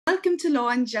Welcome to Law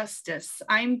and Justice.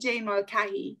 I'm Jane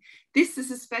Mulcahy. This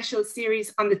is a special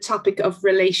series on the topic of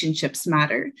relationships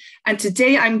matter. And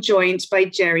today I'm joined by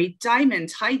Gerry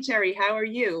Diamond. Hi, Gerry. How are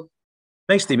you?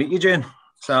 Nice to meet you, Jane.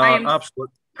 It's an absolute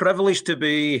privilege to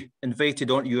be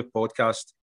invited onto your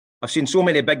podcast. I've seen so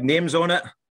many big names on it.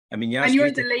 I mean, and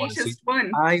you're the latest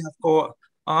one.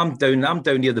 I'm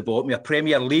down near the bottom. A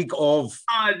Premier League of.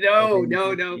 No.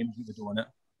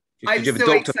 I'm so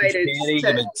Dr. excited. You've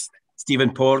had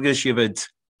Stephen Porges. You've had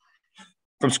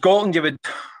from Scotland. You've had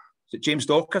James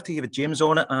Docherty. You've had James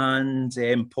on it,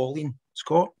 and Pauline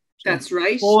Scott. That's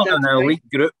right. All in an elite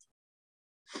group.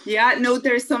 Yeah, no,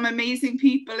 there's some amazing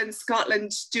people in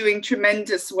Scotland doing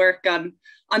tremendous work on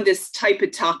this type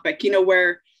of topic, you know,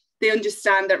 where they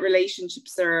understand that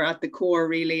relationships are at the core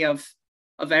really of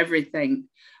everything.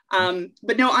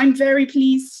 But no, I'm very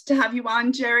pleased to have you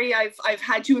on, Gerry. I've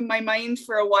had you in my mind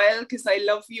for a while because I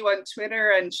love you on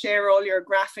Twitter and share all your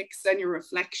graphics and your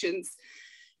reflections.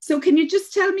 So can you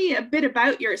just tell me a bit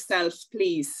about yourself,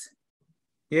 please?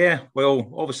 Yeah, well,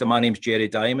 obviously my name's Gerry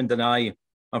Diamond and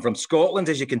I'm from Scotland,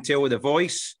 as you can tell with the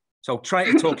voice. So I'll try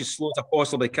to talk as slow as I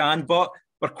possibly can, but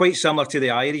we're quite similar to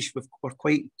the Irish. We're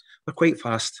quite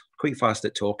fast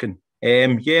at talking.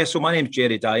 So my name's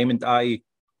Gerry Diamond. I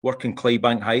work in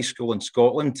Clydebank High School in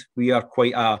Scotland. We are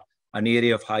quite an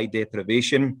area of high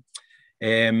deprivation.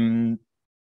 The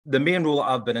main role that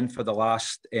I've been in for the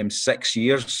last 6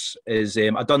 years is,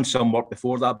 I've done some work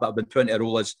before that, but I've been put into a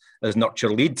role as nurture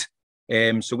lead.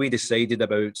 So we decided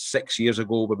about 6 years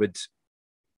ago we would,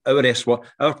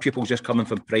 our pupils just coming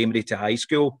from primary to high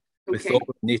school, we thought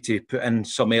we need to put in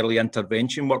some early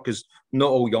intervention work because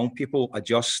not all young people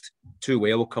adjust too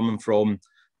well coming from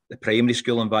the primary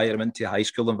school environment to a high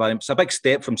school environment. It's a big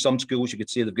step from some schools. You could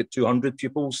say they've got 200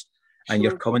 pupils and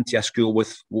you're coming to a school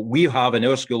with what we have in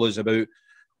our school is about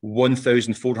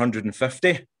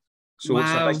 1,450. So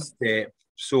It's a big step.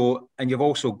 So, and you've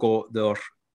also got their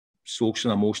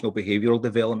social and emotional behavioural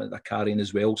development they're carrying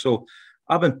as well. So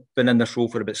I've been in this role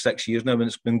for about 6 years now and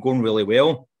it's been going really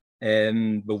well.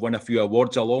 We've won a few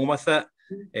awards along with it.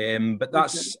 But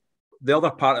that's the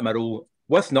other part of my role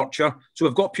with Nurture. So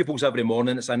we've got pupils every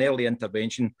morning. It's an early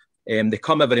intervention. They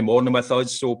come every morning with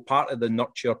us. So part of the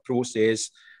Nurture process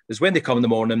is when they come in the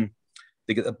morning,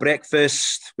 they get the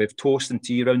breakfast, we have toast and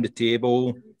tea around the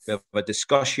table, we have a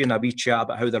discussion, a wee chat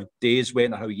about how their days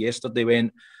went or how yesterday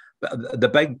went. But the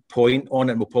big point on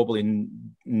it, and we'll probably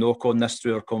knock on this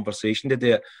through our conversation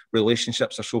today,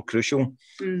 relationships are so crucial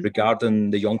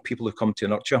regarding the young people who come to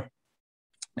Nurture.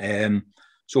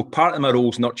 So part of my role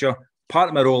is Nurture. Part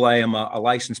of my role, I am a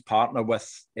licensed partner with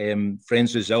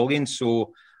Friends Resilience.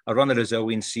 So I run a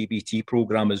resilience CBT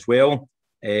program as well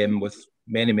with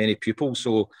many pupils.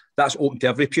 So that's open to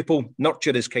every pupil.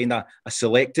 Nurture is kind of a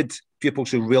selected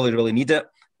pupils who really need it.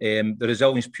 The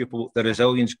resilience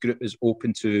group is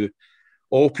open to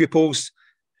all pupils,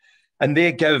 and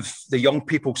they give the young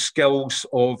people skills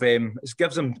of it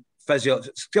gives them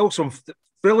skills from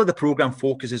really the program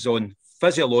focuses on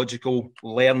physiological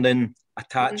learning,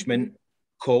 attachment,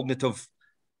 cognitive,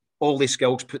 all these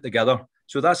skills put together.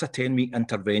 So that's a 10-week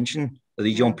intervention that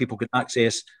these young people can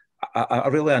access a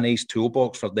really nice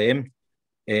toolbox for them.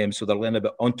 So they're learning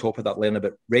about, on top of that, learning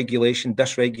about regulation,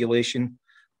 dysregulation,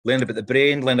 learn about the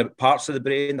brain, learn about parts of the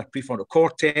brain, their prefrontal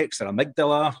cortex, their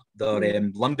amygdala, their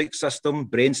limbic system,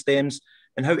 brain stems,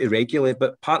 and how to regulate.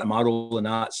 But part of my role in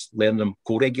that's learning them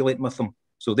co-regulating with them.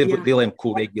 So they learn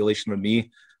co-regulation with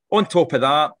me. On top of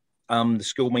that, I'm the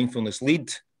school mindfulness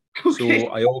lead. Okay.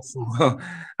 So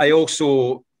I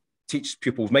also teach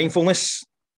pupils mindfulness.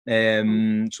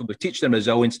 So we teach them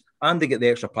resilience and they get the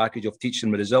extra package of teaching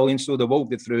them resilience. So they will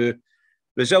go through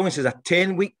resilience is a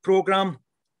 10-week program.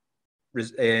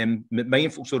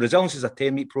 So resilience is a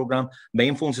 10-week program.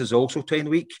 Mindfulness is also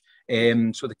 10-week.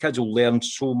 So the kids will learn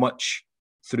so much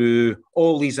through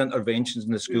all these interventions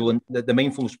in the school, and the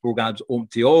mindfulness program is open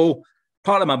to all.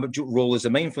 Part of my role as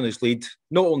a mindfulness lead,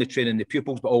 not only training the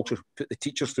pupils, but also put the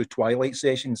teachers through twilight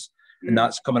sessions, and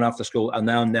that's coming after school, and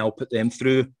now put them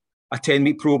through a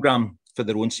 10-week program for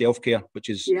their own self-care, which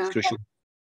is crucial.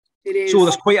 It is. So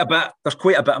there's quite a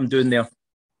bit I'm doing there.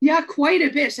 Yeah, quite a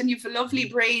bit. And you've a lovely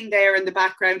brain there in the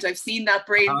background. I've seen that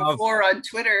brain before on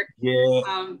Twitter.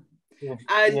 Yeah.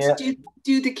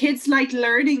 Do the kids like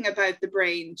learning about the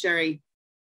brain, Gerry?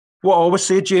 What I always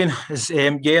say, Jane, is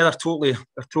they're totally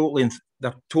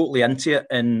into it,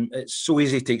 and it's so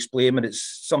easy to explain. And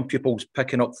it's some pupils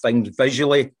picking up things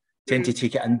visually tend to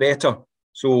take it in better.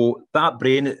 So that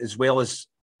brain, as well as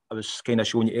I was kind of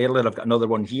showing you earlier, I've got another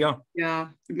one here. Yeah,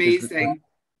 amazing.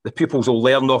 The pupils will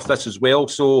learn off this as well.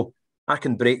 So I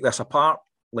can break this apart,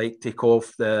 like take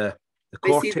off the the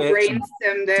I see the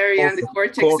brainstem there, yeah, and the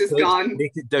cortex is gone.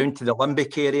 Take it down to the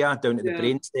limbic area, down to the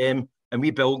brainstem, and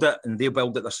we build it, and they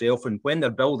build it themselves. And when they're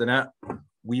building it,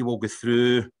 we will go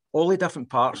through all the different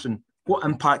parts and what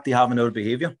impact they have on our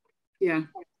behaviour. Yeah,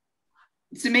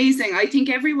 it's amazing. I think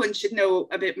everyone should know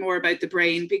a bit more about the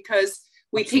brain, because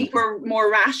we think we're more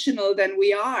rational than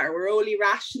we are. We're only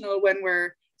rational when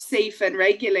we're safe and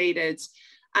regulated.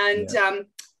 And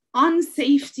on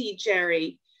safety,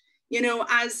 Gerry, you know,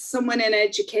 as someone in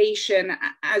education,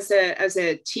 as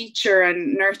a teacher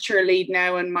and nurture lead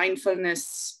now, and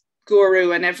mindfulness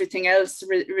guru and everything else,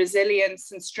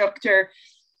 resilience instructor,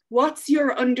 what's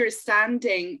your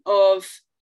understanding of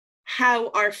how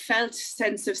our felt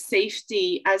sense of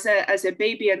safety as a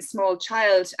baby and small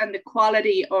child, and the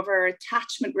quality of our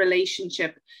attachment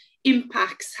relationship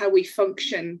impacts how we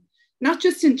function, not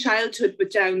just in childhood,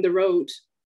 but down the road?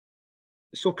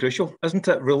 It's so crucial, isn't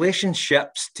it?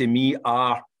 Relationships to me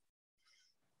are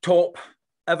top.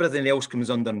 Everything else comes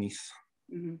underneath.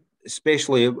 Mm-hmm.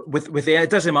 Especially with it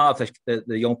doesn't matter if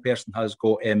the young person has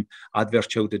got adverse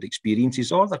childhood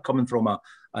experiences, or they're coming from a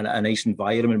nice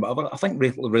environment, whatever. I think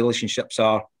relationships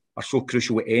are so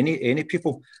crucial with any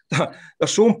people. They're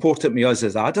so important to us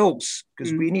as adults,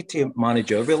 because we need to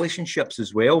manage our relationships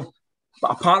as well.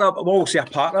 But a part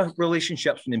of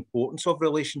relationships and the importance of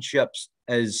relationships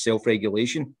is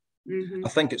self-regulation. Mm-hmm. I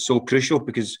think it's so crucial,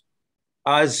 because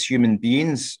as human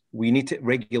beings,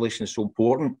 regulation is so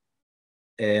important.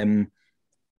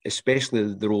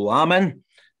 Especially the role I'm in,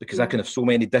 because I can have so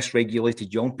many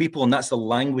dysregulated young people, and that's the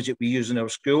language that we use in our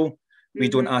school. We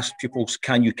don't ask pupils,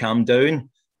 can you calm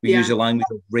down? We use the language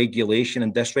of regulation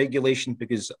and dysregulation,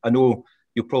 because I know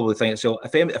you'll probably think, so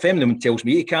if anyone tells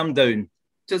me to calm down,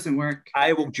 doesn't work.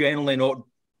 I will generally not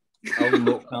calm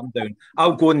down.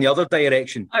 I'll go in the other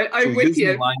direction. I'm with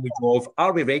you. The language of,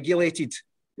 are we regulated?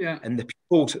 Yeah. And the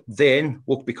pupils then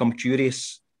will become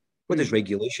curious. What does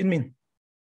regulation mean?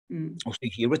 I'll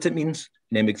hear what it means,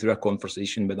 and then we go through a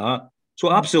conversation with that.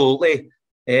 So absolutely,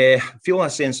 feeling a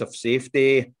sense of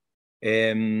safety.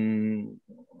 Pupils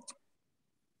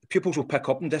will pick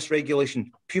up on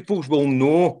dysregulation. Pupils will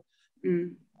know.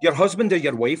 Your husband or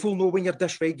your wife will know when you're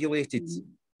dysregulated.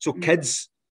 So kids,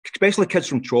 especially kids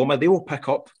from trauma, they will pick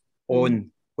up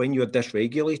on when you're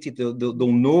dysregulated.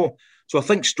 They'll know. So I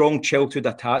think strong childhood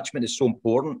attachment is so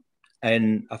important.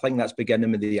 And I think that's beginning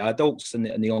with the adults and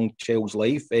the young child's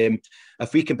life.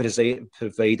 If we can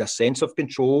provide a sense of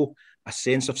control, a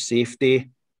sense of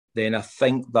safety, then I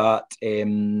think that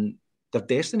their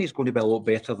destiny is going to be a lot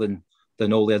better than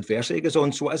all the adversity goes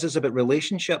on. So it is about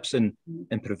relationships and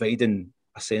providing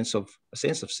a sense of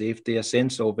safety, a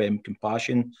sense of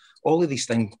compassion, all of these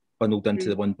things bundled into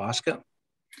the one basket.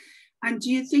 And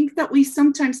do you think that we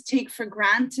sometimes take for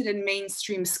granted in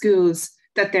mainstream schools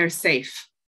that they're safe?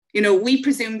 You know, we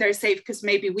presume they're safe because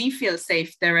maybe we feel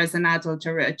safe there as an adult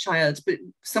or a child, but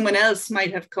someone else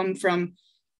might have come from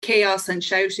chaos and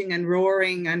shouting and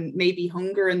roaring and maybe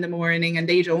hunger in the morning, and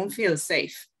they don't feel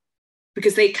safe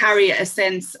because they carry a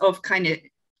sense of kind of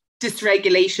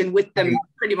dysregulation with them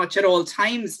pretty much at all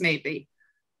times, maybe.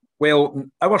 Well,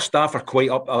 our staff are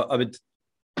quite up. Our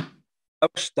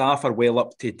staff are well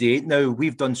up to date now.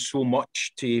 We've done so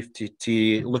much to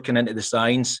looking into the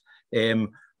science.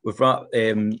 We've run,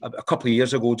 a couple of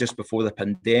years ago, just before the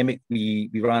pandemic, we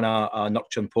ran a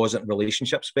Nurturing Positive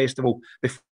Relationships Festival.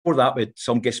 Before that, we had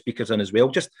some guest speakers in as well,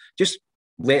 just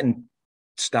letting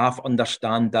staff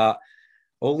understand that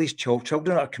all these children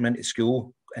that are coming into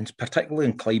school, and particularly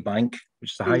in Clydebank,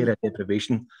 which is the higher ed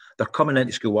deprivation, they're coming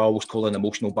into school what I always call an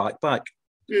emotional backpack.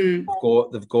 They've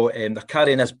got they're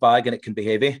carrying this bag, and it can be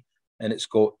heavy, and it's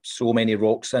got so many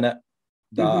rocks in it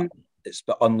that it's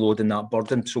unloading that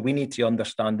burden. So we need to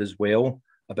understand as well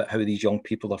about how these young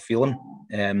people are feeling.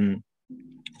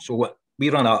 So we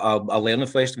ran a learning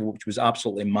festival, which was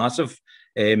absolutely massive.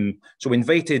 So we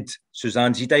invited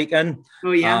Suzanne Zedike in,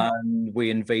 and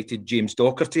we invited James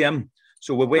Docherty in.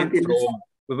 So we went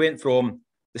from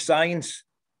the science,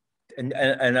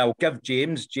 and I'll give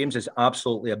James is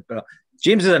absolutely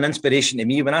James is an inspiration to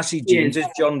me. When I see James's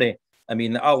journey, I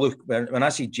mean, when I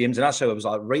see James, and that's how I was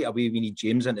like, right away, we need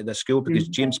James into the school, because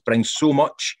James brings so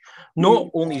much,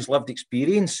 not only his lived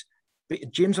experience,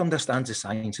 but James understands the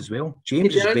science as well.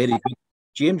 James is very good.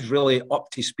 James really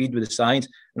up to speed with the science,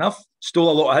 and I've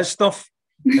stole a lot of his stuff.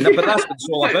 But that's what it's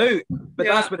all about.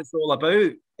 That's what it's all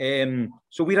about.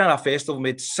 So we ran a festival, we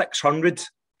had 600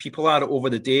 people at it over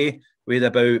the day. We had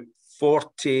about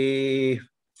 45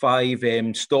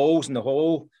 stalls in the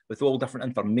hall with all different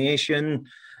information.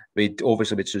 we'd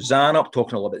obviously with Suzanne up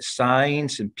talking a little bit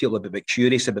science, and people a bit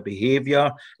curious about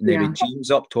behaviour, and then with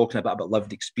James up talking about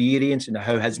lived experience and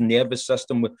how his nervous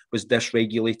system was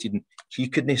dysregulated, and he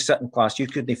couldn't sit in class, you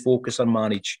couldn't focus or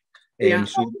manage.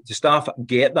 So the staff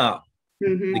get that.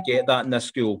 They get that in this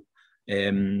school.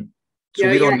 So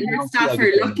your staff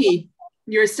are lucky.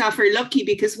 Your staff are lucky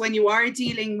because when you are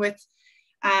dealing with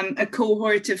a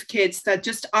cohort of kids that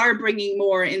just are bringing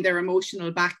more in their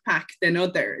emotional backpack than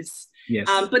others. Yes.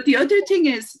 But the other thing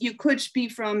is you could be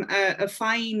from a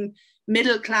fine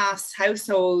middle class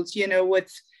household, you know,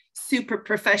 with super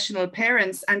professional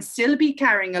parents and still be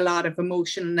carrying a lot of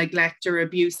emotional neglect or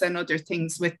abuse and other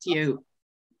things with you.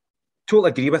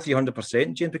 Totally agree with you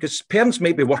 100%, Jane, because parents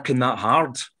might be working that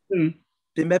hard.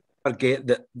 They maybe forget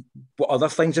that what other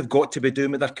things have got to be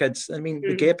doing with their kids. I mean,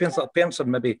 we get parents are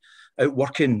maybe out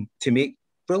working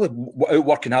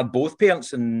hard, both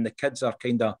parents, and the kids are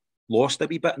kind of lost a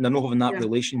wee bit, and they're not having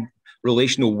that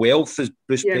relational wealth, as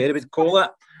Bruce Perry would call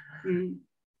it.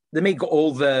 They may got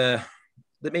all the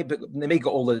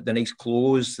nice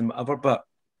clothes and whatever, but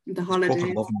the holidays,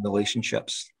 proper loving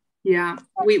relationships. Yeah,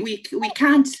 we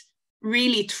can't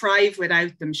really thrive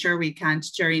without them. Sure, we can't,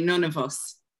 Gerry. None of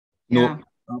us. No,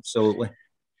 absolutely.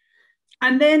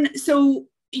 And then, so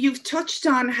you've touched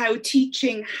on how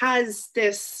teaching has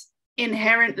this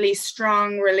inherently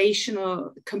strong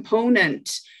relational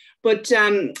component, but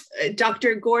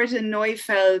Dr. Gordon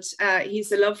Neufeld,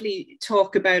 he's a lovely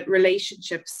talk about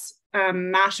relationships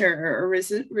matter, or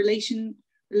is it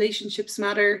relationships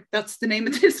matter? That's the name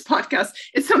of this podcast.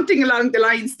 It's something along the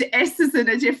lines, the S is in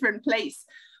a different place.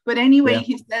 But anyway,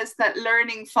 he says that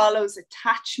learning follows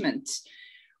attachment.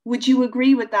 Would you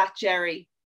agree with that, Gerry?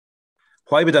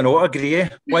 Why would I not agree?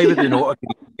 Why would I not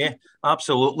agree?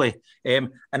 Absolutely.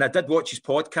 And I did watch his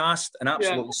podcast and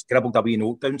absolutely scribbled a wee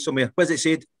note down somewhere. What it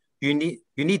said? You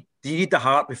need the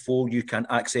heart before you can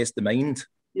access the mind.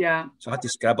 Yeah. So I had to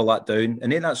scribble that down,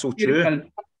 and ain't that so true?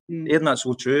 Isn't that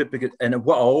so true? Because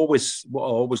what I always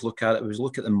look at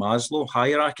the Maslow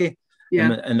hierarchy.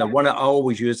 Yeah. And the one that I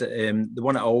always use, the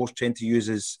one that I always tend to use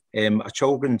is a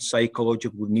children's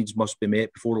psychological needs must be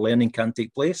met before learning can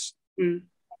take place.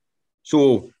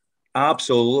 So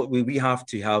absolutely, we have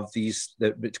to have the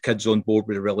kids on board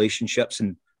with the relationships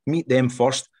and meet them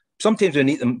first. Sometimes we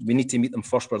need to meet them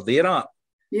first where they're at.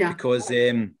 Yeah. Because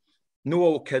no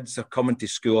all kids are coming to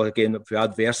school again with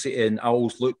adversity, and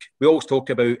we always talk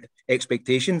about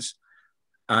expectations,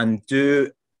 and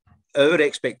do our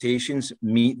expectations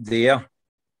meet their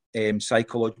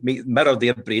mirror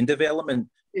their brain development.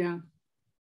 Yeah.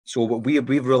 So we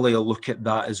really look at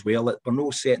that as well. That we're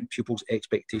not setting pupils'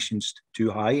 expectations too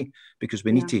high, because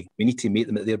we need to meet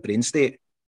them at their brain state.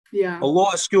 Yeah. A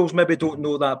lot of schools maybe don't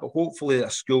know that, but hopefully the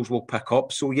schools will pick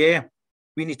up. So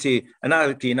we need to, and that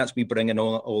again, that's me bringing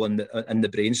all in the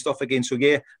brain stuff again. So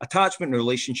attachment and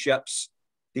relationships,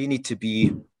 they need to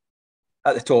be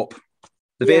at the top,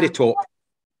 the very top.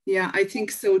 Yeah, I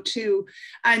think so too.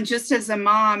 And just as a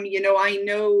mom, you know, I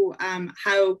know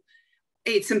how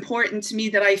it's important to me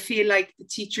that I feel like the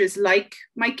teachers like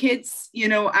my kids, you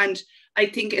know, and I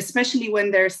think especially when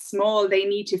they're small, they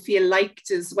need to feel liked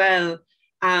as well,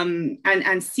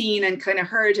 and seen and kind of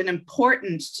heard and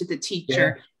important to the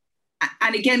teacher. Yeah.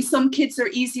 And again, some kids are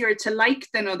easier to like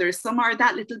than others. Some are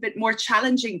that little bit more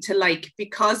challenging to like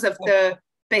because of the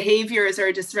behaviors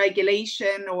or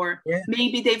dysregulation, or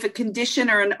maybe they've a condition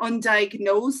or an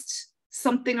undiagnosed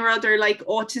something or other like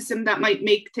autism that might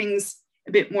make things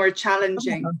a bit more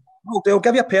challenging. Well, I'll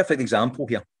give you a perfect example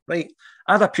here, right?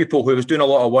 I had a pupil who was doing a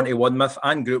lot of one-to-one with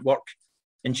and group work,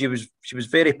 and she was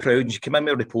very proud, and she came in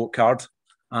with a report card,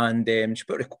 and she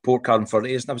put a report card in front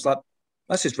of us, and I was like,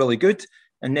 this is really good.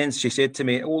 And then she said to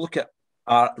me, look at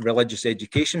our religious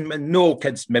education. No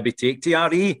kids maybe take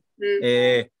TRE.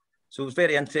 So it was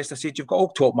very interesting. I said, you've got all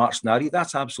top marks in RE.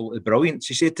 That's absolutely brilliant.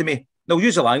 She said to me, no,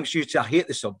 use the language. She said, I hate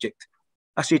the subject.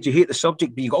 I said, you hate the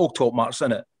subject, but you got all top marks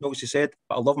in it. No, what she said,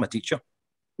 but I love my teacher.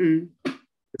 Does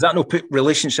that not put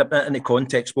relationship in the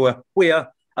context where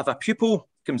if a pupil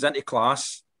comes into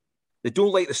class, they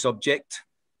don't like the subject,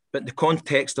 but in the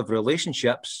context of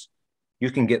relationships,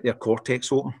 you can get their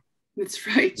cortex open. That's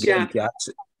right,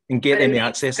 and get them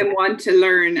access. Makes them want to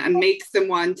learn and makes them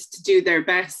want to do their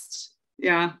best.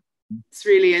 Yeah. It's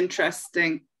really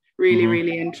interesting,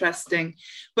 really interesting.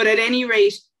 But at any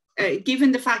rate,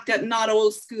 given the fact that not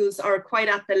all schools are quite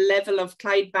at the level of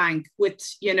Clydebank with,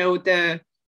 you know, the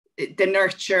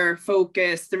nurture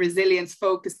focus, the resilience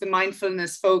focus, the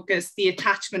mindfulness focus, the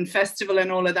attachment festival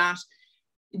and all of that,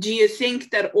 do you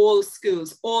think that all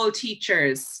schools, all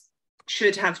teachers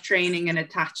should have training in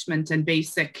attachment and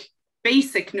basic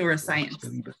basic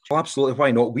neuroscience. Absolutely,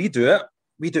 why not? We do it.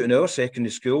 We do it in our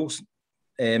secondary schools.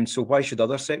 So why should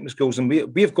other secondary schools? And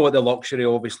we've got the luxury,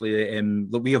 obviously,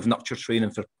 that we have nurture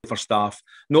training for staff.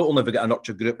 Not only have we got a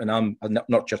nurture group, and I'm a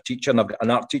nurture teacher, and I've got an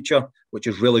art teacher, which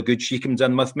is really good. She comes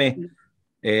in with me.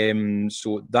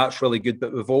 So that's really good.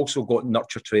 But we've also got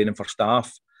nurture training for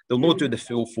staff. They'll not do the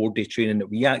full 4-day training that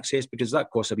we access because that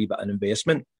costs a wee bit of an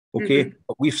investment. Okay.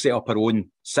 But we've set up our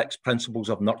own 6 principles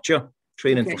of nurture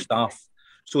training for staff.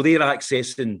 So they're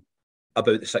accessing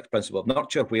about the 6 principles of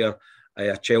nurture, where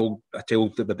a child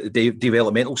the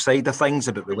developmental side of things,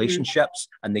 about relationships,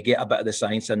 and they get a bit of the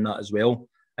science in that as well.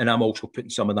 And I'm also putting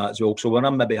some of that as well. So when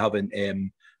I'm maybe having,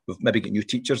 we've maybe got new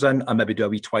teachers in, I maybe do a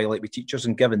wee twilight with teachers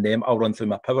and giving them, I'll run through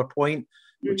my PowerPoint,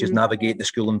 which is navigate the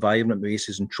school environment with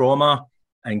ACEs and trauma,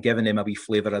 and giving them a wee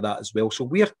flavour of that as well. So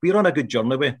we're on a good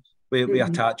journey with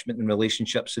attachment and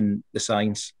relationships and the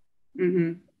science.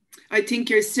 I think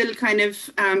you're still kind of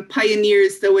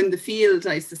pioneers, though, in the field,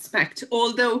 I suspect.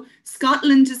 Although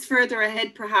Scotland is further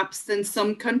ahead, perhaps, than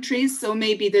some countries. So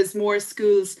maybe there's more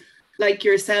schools like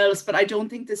yourselves, but I don't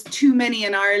think there's too many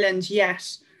in Ireland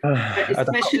yet,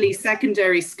 especially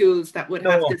secondary schools that would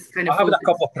have this kind of. I have a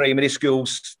couple of primary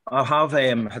schools. I have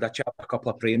had a chat with a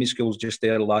couple of primary schools just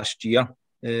there last year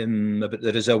about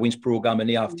the resilience programme, and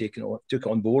they have took it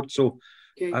on board. So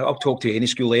I'll talk to any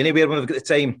school anywhere when I've got the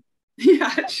time.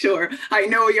 Yeah, sure. I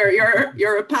know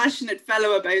you're a passionate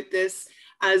fellow about this,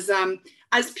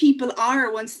 as people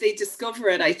are once they discover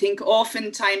it. I think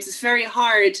oftentimes it's very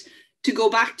hard to go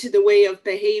back to the way of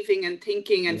behaving and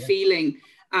thinking and feeling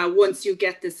once you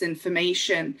get this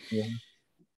information.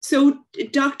 So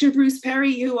Dr. Bruce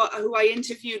Perry, who I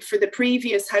interviewed for the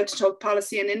previous How to Talk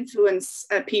Policy and Influence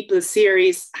People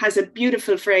series, has a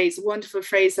beautiful phrase, a wonderful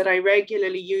phrase that I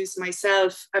regularly use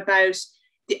myself about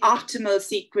the optimal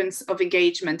sequence of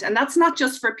engagement. And that's not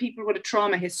just for people with a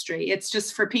trauma history, it's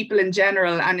just for people in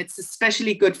general. And it's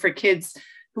especially good for kids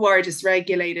who are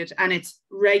dysregulated, and it's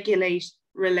regulate,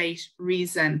 relate,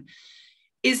 reason.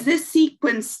 Is this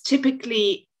sequence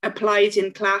typically applied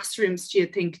in classrooms, do you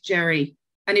think, Gerry?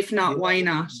 And if not, why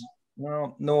not?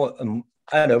 No.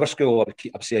 In our school, I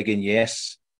would say again,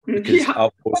 yes. Because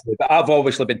I've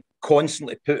obviously been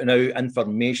constantly putting out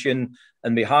information,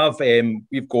 and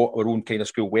we've got our own kind of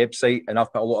school website, and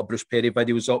I've put a lot of Bruce Perry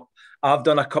videos up. I've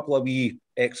done a couple of wee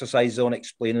exercises on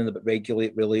explaining about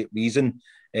regulate, relate, reason,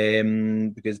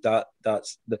 because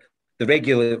that's the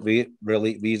regulate,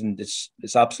 relate, reason.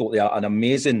 It's absolutely an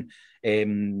amazing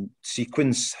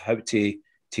sequence how to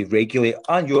regulate,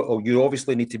 and you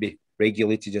obviously need to be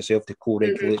regulated yourself to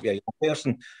co-regulate with a young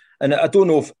person. And I don't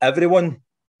know if everyone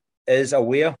is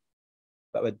aware,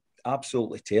 but I would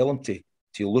absolutely tell them to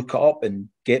look it up and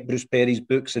get Bruce Perry's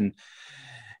books and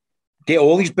get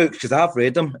all these books, because I've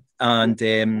read them. And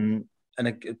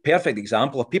a perfect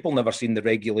example, if people never seen the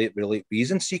regulate, relate,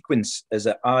 reason sequence, is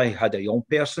that I had a young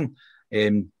person,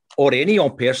 or any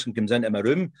young person comes into my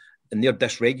room and they're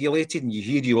dysregulated, and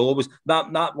you always,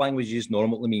 that language is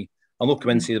normal to me. I'll not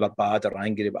come in and say they were bad or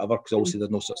angry or whatever, because obviously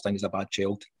there's no such thing as a bad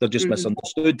child. They're just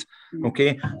misunderstood.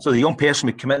 Okay, so the young person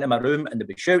would come into my room and they'd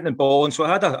be shouting and bawling. So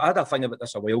I had a thing about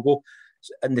this a while ago,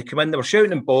 and they come in, they were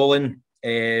shouting and bawling,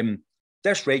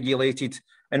 dysregulated,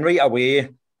 and right away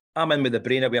I'm in with the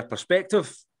brain aware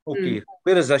perspective. Okay,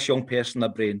 where is this young person in their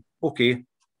brain? Okay,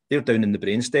 they're down in the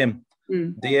brainstem.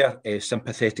 Their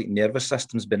sympathetic nervous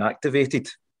system's been activated.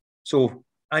 So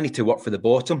I need to work for the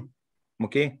bottom.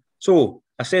 Okay, so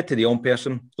I said to the young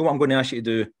person, so what I'm going to ask you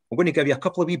to do, I'm going to give you a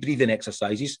couple of wee breathing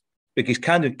exercises, because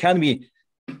can we,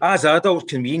 as adults,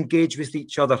 can we engage with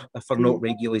each other? If we're not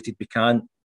regulated, we can't.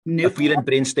 Nope. If we're in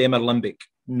brainstem or limbic,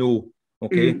 no.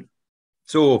 Okay.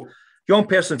 So young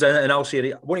person's in, and I'll say,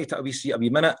 right, I want you to take a wee seat a wee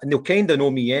minute, and they'll kind of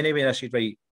know me anyway. And I said,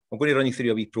 right, I'm going to run you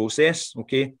through a wee process.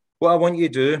 Okay. What I want you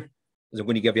to do is I'm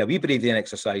going to give you a wee breathing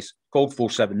exercise called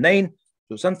 4-7-9.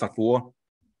 So it's in for 4.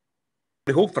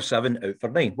 We hold for 7, out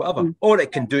for 9, whatever. Or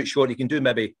it can do it short. You can do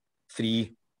maybe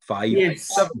 3, 5,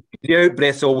 7. The out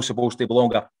breath's all supposed to be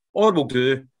longer. Or we'll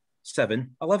do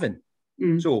 7, 11.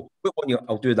 So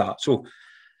I'll do that. So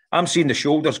I'm seeing the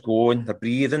shoulders going, they're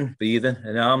breathing,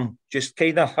 and I'm just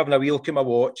kind of having a wee look at my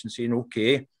watch and saying,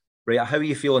 okay, right, how are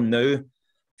you feeling now?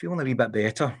 Feeling a wee bit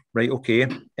better, right, okay.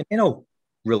 And then I'll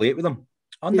relate with them.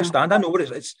 Understand, I know what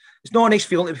it's not a nice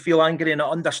feeling to feel angry, and I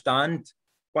understand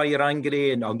why you're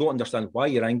angry, and I don't understand why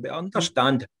you're angry, but I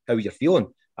understand how you're feeling.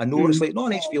 I know it's like not a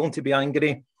nice feeling to be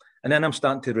angry, and then I'm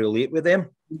starting to relate with them.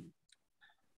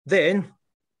 Then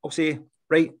I'll say,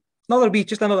 right,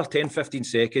 just another 10, 15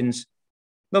 seconds,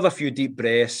 another few deep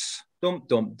breaths, dump.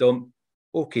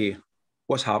 Okay,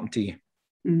 what's happened to you?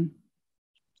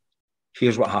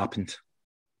 here's what happened.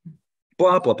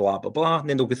 Blah, blah, blah, blah, blah. And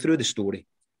then they'll go through the story.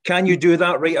 Can you do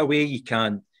that right away? You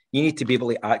can. You need to be able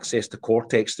to access the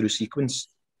cortex through sequence.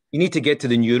 You need to get to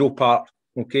the neuro part,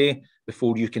 okay,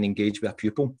 before you can engage with a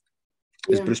pupil.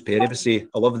 As Bruce Perry would say,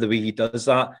 I love the way he does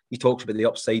that. He talks about the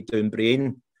upside down brain,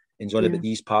 and he's on about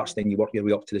these parts, then you work your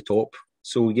way up to the top.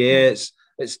 So it's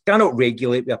cannot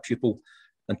regulate with a pupil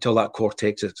until that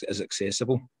cortex is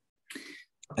accessible.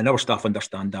 And our staff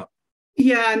understand that.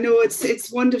 Yeah, no,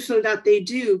 it's wonderful that they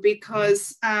do,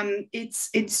 because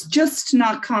it's just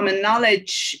not common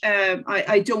knowledge.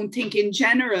 I don't think in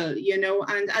general, you know,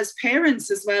 and as parents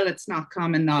as well, it's not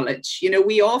common knowledge. You know,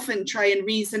 we often try and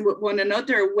reason with one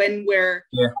another when we're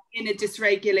in a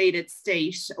dysregulated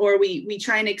state, or we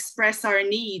try and express our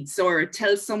needs or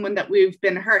tell someone that we've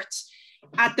been hurt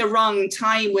at the wrong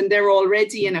time when they're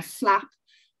already in a flap.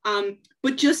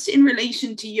 But just in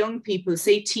relation to young people,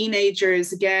 say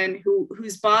teenagers again,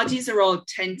 whose bodies are all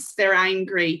tense, they're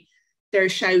angry, they're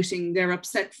shouting, they're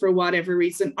upset for whatever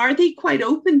reason, are they quite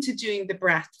open to doing the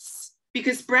breaths?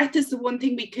 Because breath is the one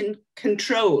thing we can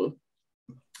control.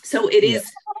 So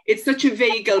it's such a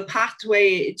vagal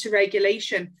pathway to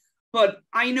regulation. But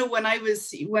I know when I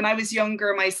was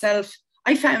younger myself,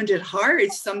 I found it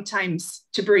hard sometimes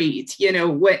to breathe, you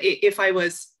know, if I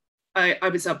was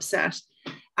upset.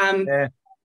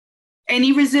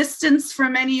 Any resistance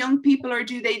from any young people, or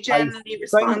do they generally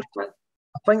respond well?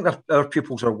 I think that our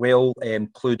pupils are well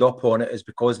clued up on it, is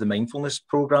because the mindfulness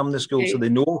program in the school, so they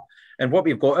know. And what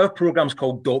we've got, our program's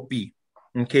called .B,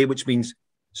 okay, which means,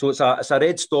 so it's a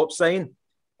red stop sign.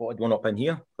 What I'd one up in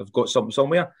here, I've got something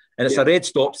somewhere, and it's a red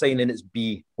stop sign and it's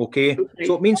B, okay?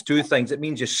 So it means two things. It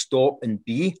means you stop and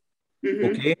be,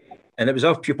 okay? And it was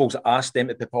our pupils that asked them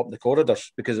to pop up in the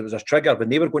corridors, because it was a trigger. When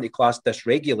they were going to class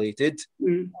dysregulated,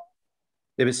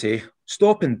 they would say,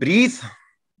 stop and breathe,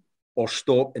 or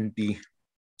stop and be.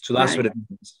 So that's what it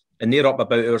means. And they're up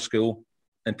about our school,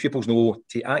 and pupils know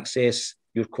to access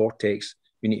your cortex,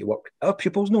 you need to work. Our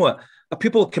pupils know it. A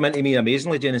pupil come into me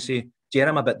amazingly, Jen, and say, Jen,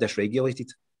 I'm a bit dysregulated.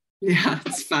 Yeah,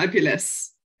 it's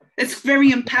fabulous. It's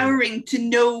very empowering to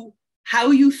know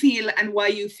how you feel and why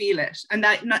you feel it, and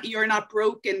that you're not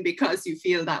broken because you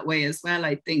feel that way as well.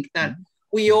 I think that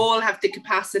we all have the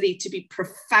capacity to be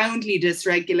profoundly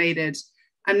dysregulated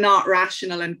and not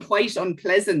rational and quite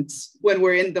unpleasant when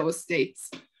we're in those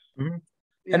states.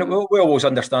 And we always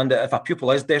understand that if a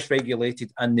pupil is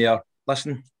dysregulated and they'll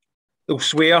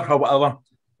swear or whatever,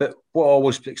 but what I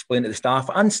always explain to the staff,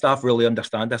 and staff really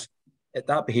understand this,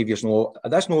 that behaviour's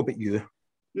that's not about you.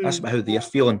 That's about how they're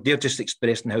feeling. They're just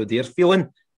expressing how they're feeling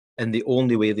in the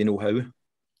only way they know how.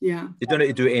 Yeah. They don't know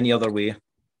how to do it any other way.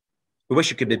 We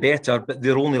wish it could be better, but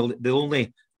they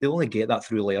only get that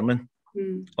through learning.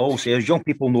 I always say, as young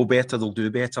people know better, they'll do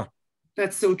better.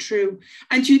 That's so true.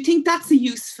 And do you think that's a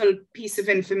useful piece of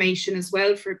information as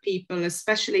well for people,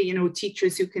 especially, you know,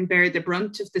 teachers who can bear the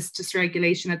brunt of this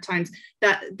dysregulation at times,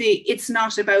 that it's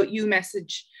not about you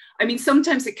message? I mean,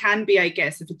 sometimes it can be, I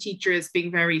guess, if a teacher is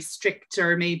being very strict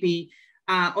or maybe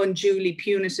unduly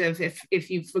punitive, if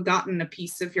you've forgotten a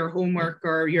piece of your homework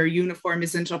or your uniform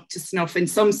isn't up to snuff. In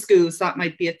some schools, that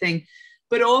might be a thing.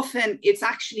 But often it's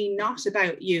actually not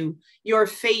about you. Your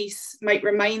face might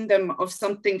remind them of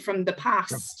something from the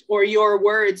past, or your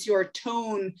words, your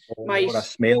tone might... Or a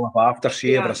smell of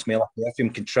aftershave or a smell of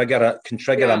perfume can trigger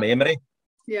a memory.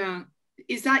 Yeah.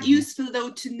 Is that useful,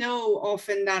 though, to know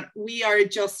often that we are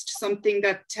just something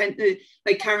that,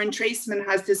 like Karen Traceman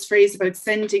has this phrase about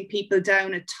sending people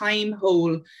down a time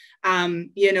hole,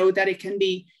 you know, that it can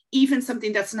be even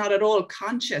something that's not at all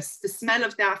conscious. The smell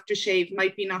of the aftershave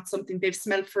might be not something they've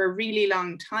smelled for a really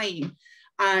long time.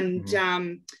 And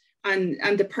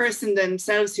the person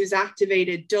themselves who's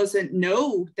activated doesn't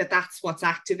know that that's what's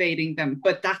activating them,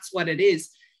 but that's what it is.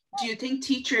 Do you think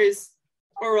teachers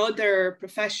or other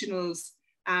professionals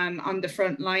on the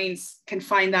front lines can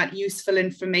find that useful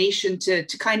information to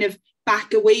kind of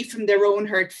back away from their own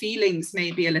hurt feelings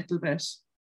maybe a little bit?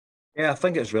 Yeah, I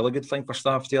think it's a really good thing for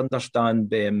staff to understand,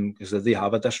 because they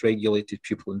have a dysregulated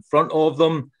pupil in front of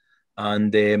them,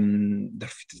 and they're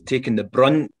taking the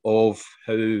brunt of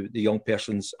how the young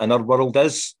person's inner world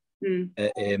is.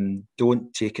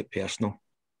 Don't take it personal.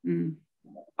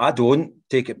 I don't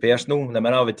take it personal. I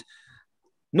mean, I would,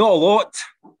 not a lot,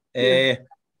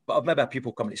 but I've maybe had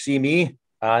people come to see me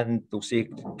and they'll say,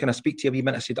 can I speak to you a wee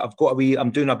minute? I said,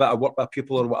 I'm doing a bit of work with a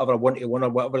pupil or whatever, one or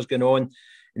whatever's going on.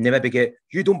 And they maybe get,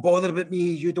 you don't bother about me,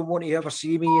 you don't want to ever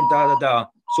see me, and da.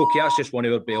 So, okay, that's just one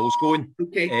of our bells going.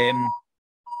 Okay.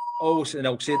 Always, and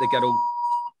I'll say to the girl,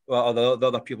 or the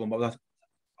other people,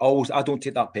 I don't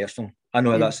take that personal. I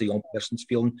know that's the young person's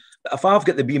feeling. But if I've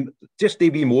got just the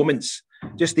wee moments,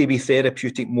 just the wee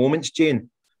therapeutic moments, Jane,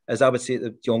 as I would say to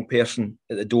the young person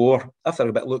at the door, after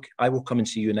a bit, look, I will come and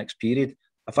see you next period.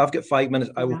 If I've got 5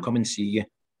 minutes, I will come and see you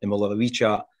and we'll have a wee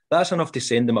chat. That's enough to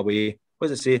send them away. What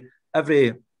does it say?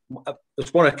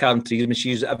 It's one of Karen Treatment. She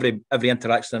uses every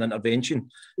interaction and intervention.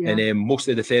 And most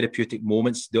of the therapeutic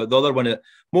moments, the other one,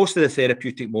 most of the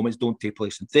therapeutic moments don't take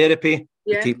place in therapy.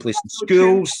 They take place in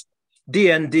schools.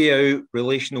 Day in, day out,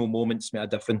 relational moments make a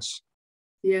difference.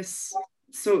 Yes,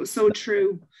 so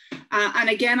true. And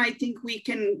again, I think we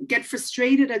can get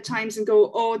frustrated at times and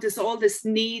go, oh, there's all this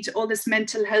need, all this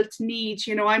mental health need.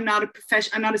 You know, I'm not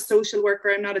a social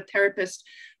worker, I'm not a therapist,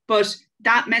 but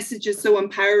that message is so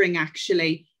empowering,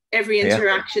 actually. Every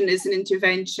interaction is an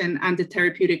intervention, and the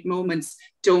therapeutic moments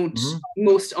don't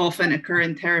most often occur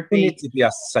in therapy. You need to be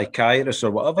a psychiatrist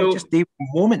or whatever. Just the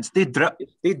moments, they drip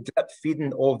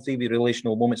feeding of the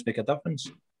relational moments make a difference.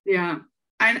 Yeah.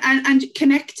 And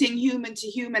connecting human to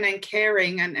human and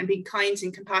caring and being kind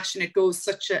and compassionate goes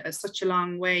such a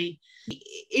long way.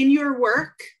 In your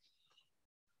work,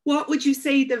 what would you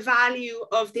say the value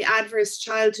of the adverse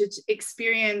childhood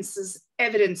experiences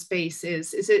evidence base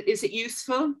is? Is it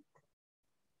useful?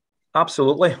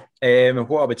 Absolutely.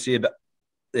 What I would say about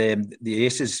the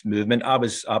ACEs movement, I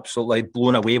was absolutely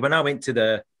blown away when I went to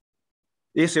the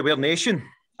ACE Aware Nation.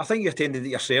 I think you attended it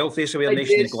yourself, ACE Aware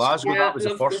Nation in Glasgow. That was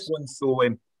the first one. So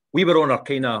we were on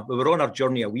our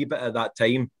journey a wee bit at that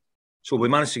time. So we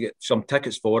managed to get some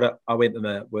tickets for it. I went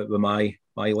with my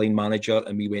line manager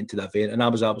and we went to the event, and I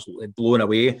was absolutely blown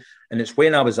away. And it's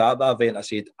when I was at that event I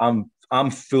said,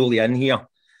 I'm fully in here.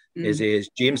 As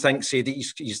James thinks said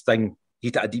his thing,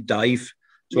 he took a deep dive.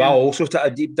 So I also took a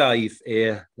deep dive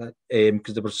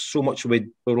because there was so much. We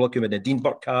were looking with Nadine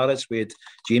Burke-Harris, we had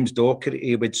James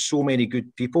Docherty, we had so many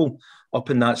good people up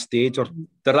in that stage. Or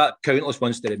there are countless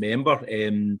ones to remember.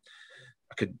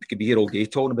 I could be here all day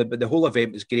talking about it, but the whole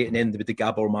event was great. And then with the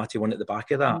Gabor Mate one at the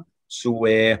back of that. So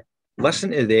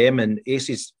listen to them and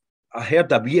ACEs. I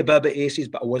heard a wee bit about ACEs,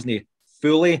 but I wasn't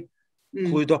fully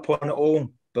clued up on it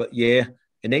all. But yeah,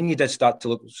 and then you did start to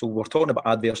look. So we're talking about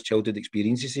adverse childhood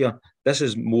experiences here. This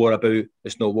is more about,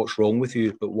 it's not what's wrong with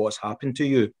you, but what's happened to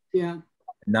you. Yeah.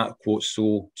 And that quote's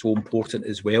so important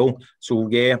as well. So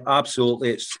yeah,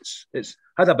 absolutely. It's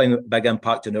had a big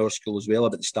impact in our school as well,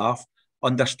 about the staff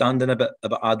understanding about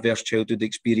adverse childhood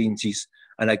experiences.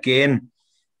 And again,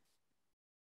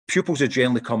 pupils who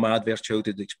generally come with adverse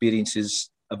childhood experiences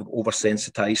have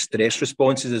oversensitized stress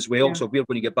responses as well. So if we're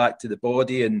going to get back to the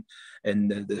body and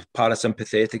the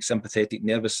parasympathetic, sympathetic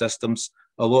nervous systems,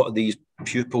 a lot of these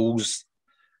pupils,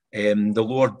 the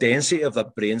lower density of their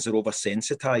brains are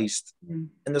oversensitized. And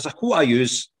there's a quote I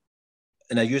use,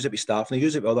 and I use it with staff, and I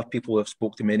use it with other people who have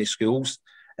spoke to many schools.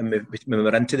 And when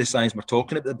we're into the science, we're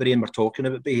talking about the brain, we're talking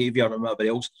about behaviour and whatever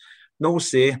else. And I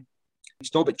always say,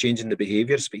 it's not about changing the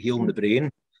behaviour, it's about healing the brain.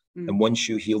 And once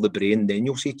you heal the brain, then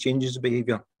you'll see changes of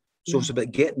behaviour. So it's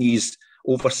about getting these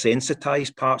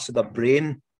oversensitized parts of the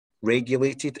brain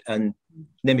regulated, and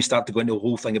then we start to go into the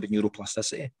whole thing about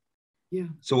neuroplasticity. Yeah.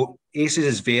 So ACEs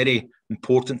is very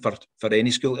important for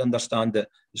any school to understand that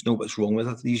it's not what's wrong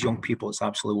with these young people, it's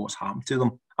absolutely what's happened to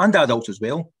them, and adults as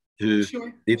well, who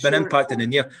they've been impacted in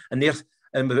there.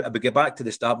 And we get back to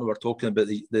the start when we're talking about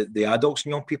the adults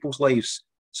in young people's lives.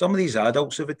 Some of these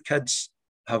adults who've had kids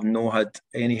have not had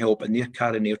any help, and they're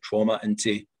carrying their trauma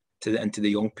into the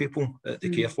young people, the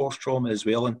care force trauma as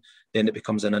well, and then it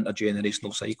becomes an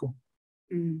intergenerational cycle.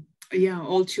 Yeah,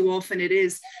 all too often it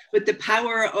is. But the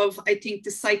power of, I think, the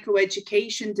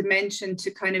psychoeducation dimension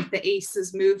to kind of the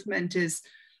ACEs movement is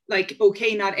like,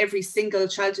 okay, not every single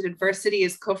childhood adversity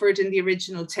is covered in the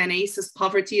original 10 ACEs.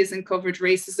 Poverty isn't covered,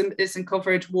 racism isn't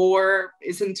covered, war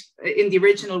isn't in the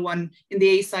original one. In the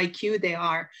ACE IQ they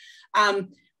are.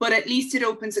 But at least it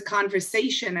opens a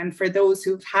conversation. And for those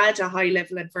who've had a high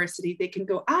level adversity, they can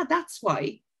go, that's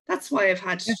why I've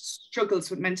had struggles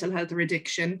with mental health or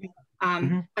addiction.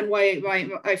 And why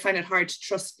I find it hard to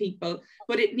trust people.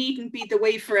 But it needn't be the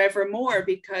way forevermore,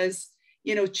 because,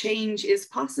 you know, change is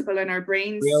possible and our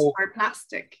brains are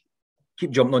plastic. Keep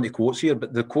jumping on the quotes here,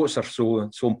 but the quotes are so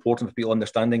important for people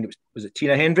understanding. Was it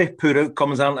Tina Henry? Poor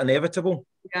outcomes aren't inevitable.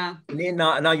 Yeah.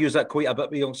 And I use that quite a bit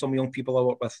with some young people I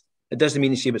work with. It doesn't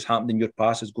mean to say what's happened in your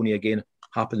past is going to again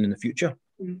happen in the future.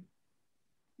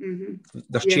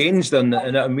 They're changed,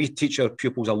 and we teach our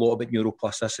pupils a lot about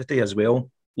neuroplasticity as well.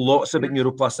 Lots about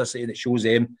neuroplasticity, and it shows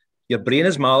them your brain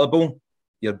is malleable,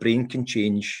 your brain can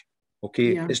change.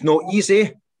 Okay, it's not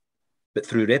easy, but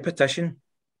through repetition,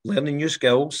 learning new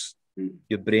skills,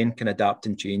 your brain can adapt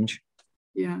and change.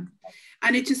 Yeah.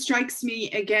 And it just strikes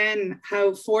me again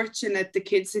how fortunate the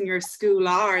kids in your school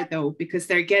are, though, because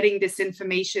they're getting this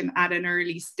information at an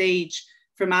early stage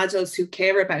from adults who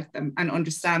care about them and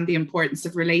understand the importance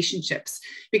of relationships.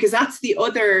 Because that's the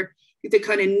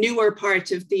kind of newer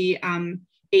part of the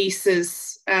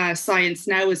ACEs science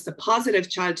now, is the positive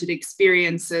childhood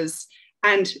experiences,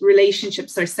 and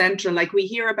relationships are central. Like, we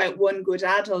hear about one good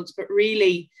adult, but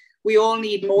really we all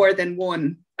need more than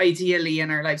one, ideally,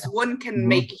 in our lives. One can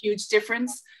make a huge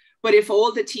difference, but if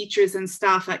all the teachers and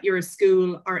staff at your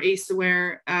school are ACE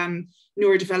aware,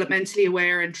 neurodevelopmentally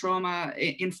aware, and trauma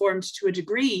informed to a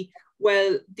degree,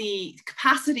 well, the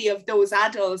capacity of those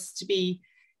adults to be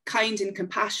kind and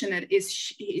compassionate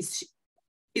is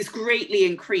greatly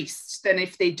increased than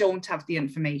if they don't have the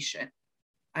information.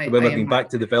 We're going back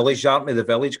to the village, aren't we? The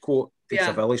village quote, takes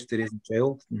a village to raise a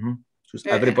child. So it's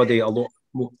everybody, a lot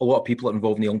of people are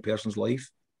involved in the young person's life.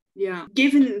 Yeah.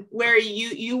 Given where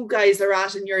you guys are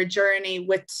at in your journey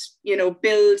with,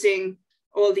 building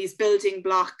all these building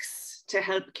blocks to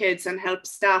help kids and help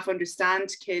staff understand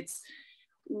kids,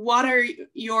 what are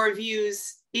your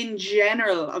views in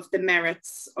general of the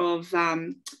merits of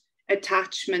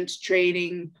attachment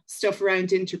training, stuff around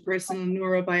interpersonal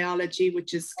neurobiology,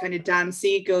 which is kind of Dan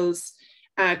Siegel's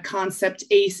concept,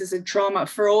 ACEs and trauma,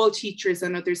 for all teachers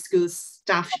and other school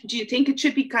staff? Do you think it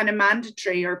should be kind of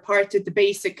mandatory or part of the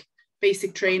basic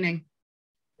training?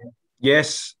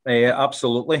 Yes,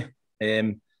 absolutely.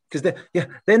 Because the end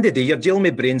of the day, you're dealing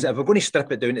with brains. If we're going to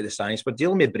strip it down to the science, we're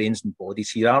dealing with brains and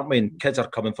bodies here, aren't we? And kids are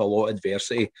coming for a lot of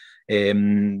adversity.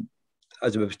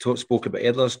 As we've spoke about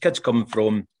earlier, there's kids coming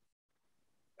from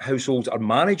households are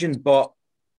managing, but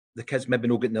the kids maybe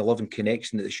not getting the loving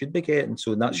connection that they should be getting.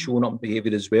 So that's showing up in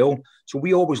behaviour as well. So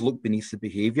we always look beneath the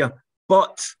behaviour.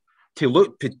 But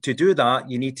to do that,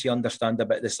 you need to understand a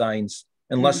bit of the science.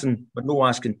 And listen, we're not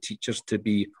asking teachers to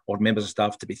be, or members of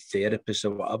staff to be therapists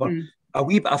or whatever.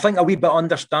 I think a wee bit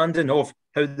understanding of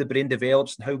how the brain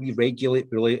develops and how we regulate,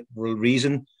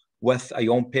 reason with a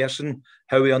young person,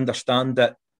 how we understand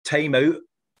that time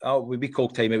out, we call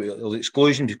time out,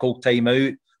 exclusion, we call time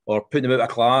out, or putting them out of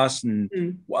class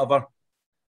and whatever.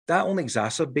 That only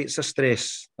exacerbates the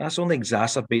stress. That's only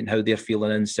exacerbating how they're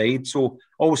feeling inside. So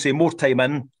I always say more time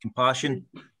in, compassion,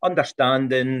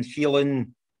 understanding,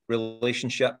 healing,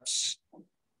 relationships,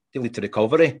 to lead to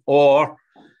recovery. Or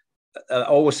I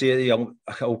always say, I'll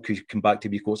come back to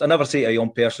me quotes. I never say to a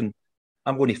young person,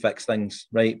 I'm going to fix things,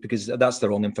 right? Because that's the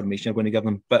wrong information I'm going to give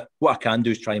them. But what I can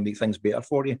do is try and make things better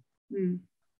for you.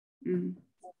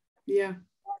 Yeah.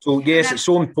 So yes, it's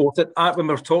so important. When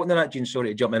we were talking to that, Jean, sorry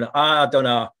to jump in, I done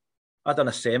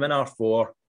a seminar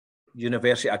for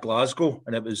University of Glasgow,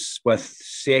 and it was with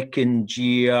second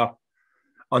year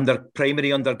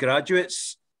primary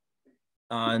undergraduates,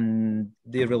 and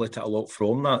they really took a lot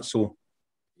from that. So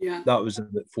yeah, that was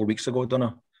about 4 weeks ago. Done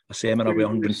a seminar with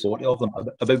 140 of them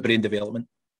about brain development.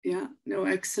 Yeah, no,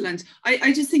 excellent.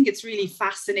 I just think it's really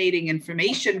fascinating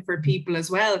information for people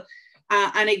as well.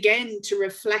 And again, to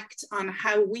reflect on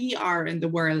how we are in the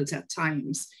world at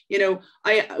times.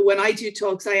 When I do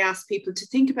talks, I ask people to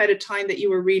think about a time that you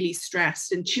were really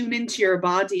stressed and tune into your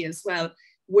body as well.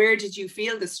 Where did you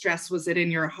feel the stress? Was it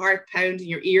in your heart pounding,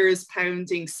 your ears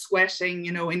pounding, sweating,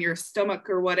 in your stomach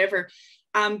or whatever?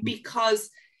 Because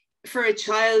for a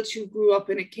child who grew up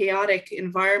in a chaotic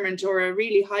environment or a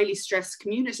really highly stressed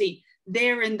community,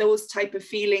 they're in those type of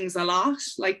feelings a lot.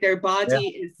 Like their body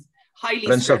is highly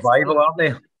in survival, aren't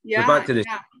they? Yeah. Go back to the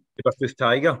saber-toothed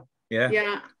tiger. Yeah.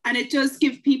 Yeah. And it does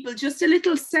give people just a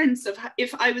little sense of,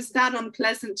 if I was that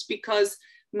unpleasant because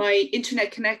my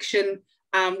internet connection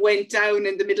went down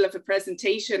in the middle of a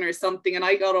presentation or something and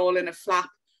I got all in a flap,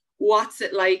 what's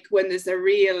it like when there's a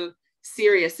real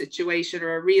serious situation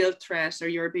or a real threat, or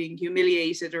you're being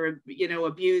humiliated or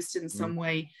abused in some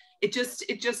way? It just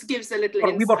gives a little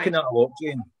insight. We work in that a lot,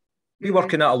 Jane. We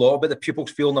work in that a lot about the pupils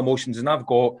feeling emotions, and I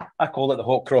call it the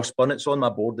hot cross bun. It's on my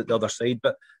board at the other side,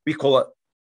 but we call it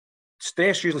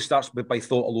stress usually starts by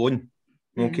thought alone.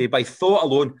 Okay, by thought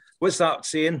alone. What's that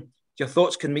saying? Your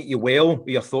thoughts can make you well, but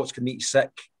your thoughts can make you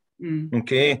sick.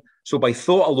 Okay, so by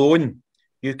thought alone,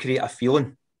 you create a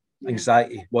feeling,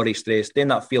 anxiety, worry, stress. Then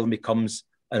that feeling becomes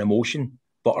an emotion,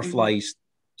 butterflies,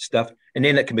 stuff, and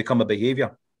then it can become a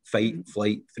behaviour: fight,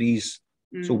 flight, freeze.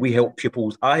 So I help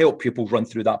pupils run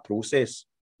through that process,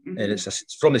 and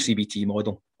it's from the CBT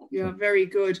model. Yeah, very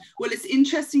good. Well, it's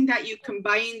interesting that you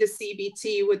combine the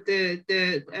CBT with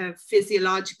the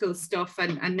physiological stuff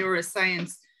and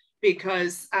neuroscience,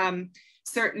 because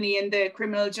certainly in the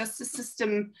criminal justice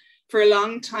system, for a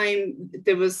long time,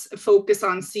 there was a focus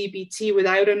on CBT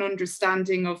without an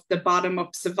understanding of the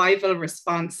bottom-up survival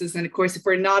responses. And of course, if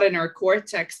we're not in our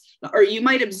cortex, or you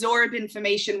might absorb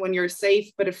information when you're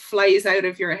safe, but it flies out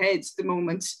of your head the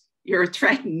moment you're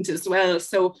threatened as well.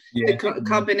 So the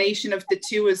combination of the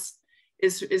two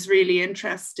is really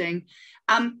interesting.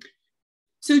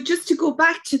 So just to go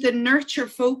back to the nurture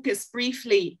focus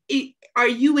briefly, are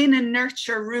you in a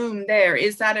nurture room there?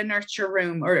 Is that a nurture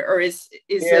room, or is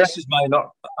this is my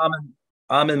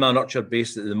I'm in my nurture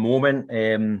base at the moment.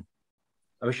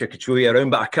 I wish I could show you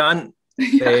around, but I can't.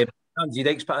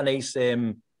 Zedek's put a nice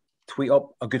tweet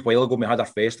up a good while ago. We had our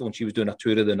festival and she was doing a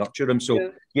tour of the nurture room.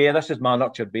 So this is my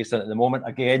nurture base at the moment.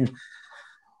 Again,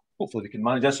 hopefully we can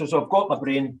manage this. So I've got my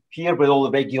brain here with all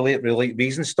the regulate, relate,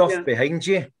 reason stuff behind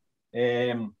you.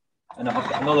 And I've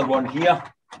got another one here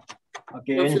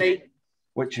again,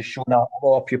 which is showing a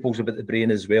lot of pupils about the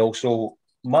brain as well. So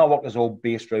my work is all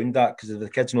based around that, because the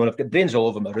kids know I've got brains all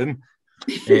over my room.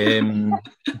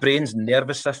 Brains,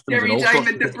 nervous systems, Gerry and all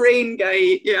Diamond, the brain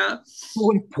guy.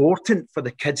 So important for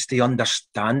the kids to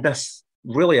understand this,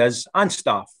 really is, and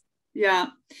staff.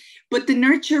 But the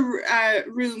nurture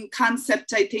room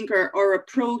concept, I think, or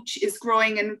approach is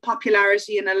growing in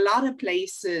popularity in a lot of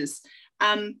places.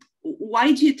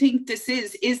 Why do you think this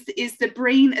is? Is the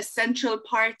brain a central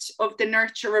part of the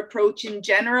nurture approach in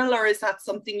general, or is that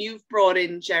something you've brought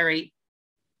in, Gerry?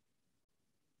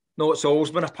 No, it's always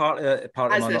been a part of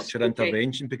my nurture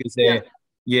intervention, because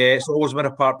it's always been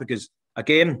a part, because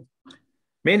again,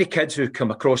 many kids who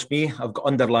come across me have got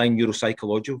underlying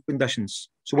neuropsychological conditions.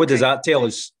 So what does that tell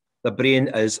us? The brain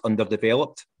is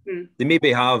underdeveloped. They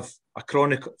maybe have a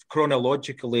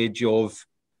chronological age of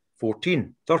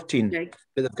 14, 13,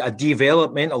 but they've got a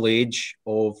developmental age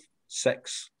of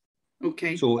 6.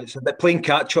 So it's a bit playing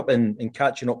catch up and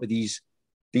catching up with these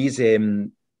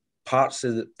parts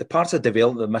of the parts of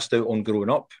development they've missed out on growing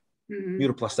up.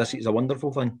 Neuroplasticity is a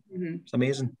wonderful thing. It's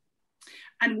amazing.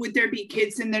 And would there be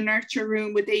kids in the nurture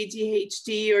room with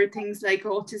ADHD or things like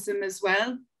autism as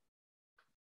well?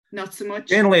 Not so much.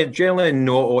 Generally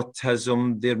no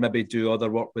autism. They maybe do other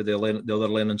work with the other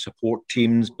learning support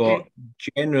teams, but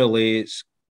generally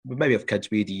we maybe have kids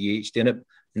with ADHD in it,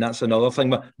 and that's another thing.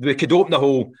 But we could open the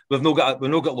whole. We've not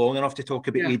got long enough to talk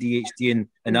about ADHD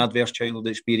and adverse childhood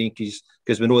experiences,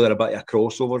 because we know they're a bit of a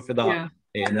crossover for that,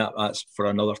 and that's for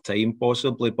another time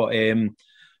possibly. But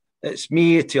it's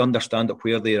me to understand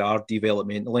where they are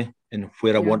developmentally and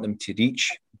where I want them to reach,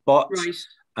 but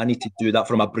I need to do that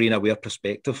from a brain-aware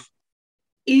perspective.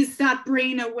 Is that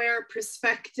brain-aware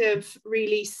perspective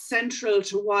really central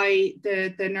to why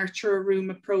the nurture room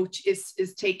approach is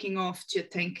taking off? Do you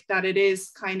think that it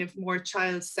is kind of more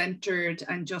child-centered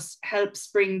and just helps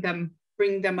bring them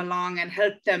along and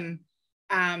help them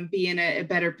be in a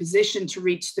better position to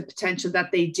reach the potential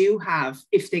that they do have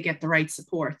if they get the right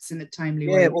supports in a timely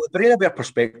way? Well, the brain-aware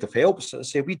perspective helps. I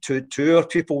say we two our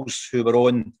pupils who were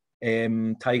on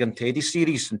Tiger and Teddy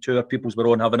series, and 2 of our pupils were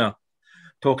on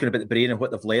talking about the brain and what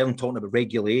they've learned, talking about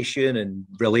regulation and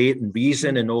relate and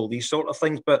reason and all these sort of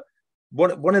things. But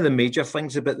one of the major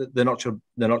things about the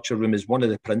nurture room is, one of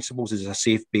the principles is a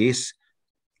safe base.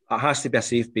 It has to be a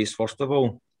safe base first of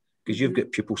all, because you've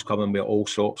got pupils coming with all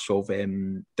sorts of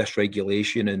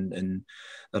dysregulation and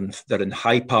they're in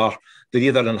hyper. They're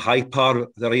either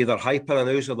hyper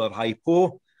aroused or they're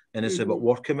hypo. And it's about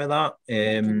working with that.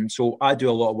 So I do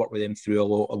a lot of work with them through a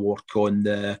lot of work on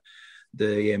the what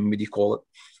do you call it?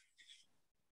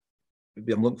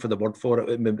 Maybe I'm looking for the word for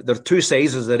it. There are 2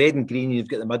 sizes, the red and green. You've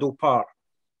got the middle part.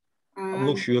 I'm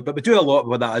not sure, but we do a lot of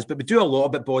what that is. But we do a lot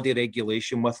about body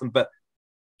regulation with them. But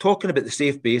talking about the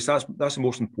safe base, that's the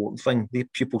most important thing. The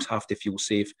pupils have to feel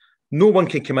safe. No one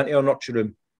can come into our nurture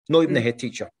room, not even the head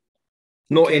teacher,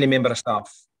 not any member of staff.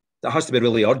 That has to be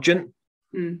really urgent.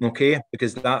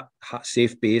 Because that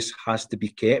safe base has to be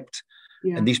kept,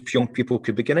 and these young people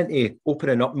could begin to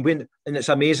opening up, and it's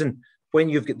amazing when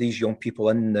you've got these young people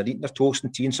in and they're eating their toast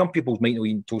and tea, and some people might not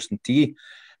eat toast and tea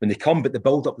when they come, but they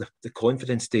build up the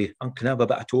confidence to, can I have a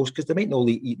bit of toast, because they might not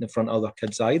eat in front of other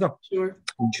kids either. And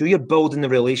so you're building the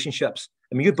relationships,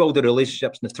 and when you build the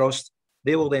relationships and the trust,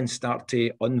 they will then start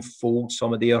to unfold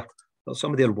some of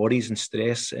their worries and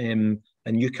stress, and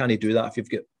you can't do that if you've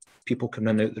got people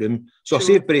coming out the room. So a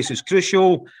safe base is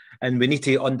crucial, and we need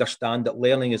to understand that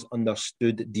learning is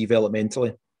understood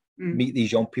developmentally. Meet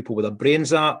these young people where their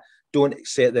brains at. Don't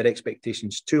set their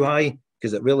expectations too high,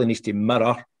 because it really needs to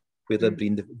mirror where their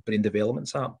brain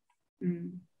development's at.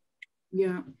 And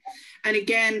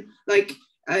again, like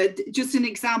just an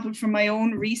example from my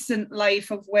own recent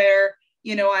life of where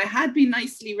you know, I had been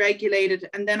nicely regulated,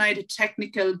 and then I had a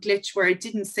technical glitch where I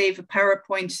didn't save a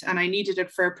PowerPoint and I needed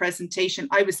it for a presentation.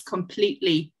 I was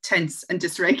completely tense and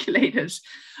dysregulated.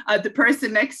 The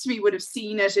person next to me would have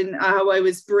seen it in how I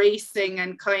was bracing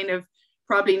and kind of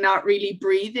probably not really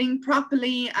breathing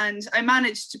properly. And I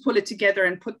managed to pull it together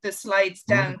and put the slides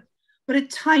down. But a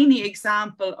tiny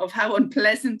example of how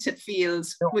unpleasant it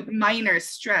feels with minor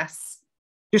stress.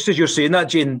 Just as you're saying that,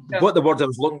 Jane, what the words I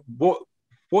was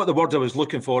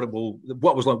looking for,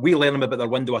 what was like, we learn about their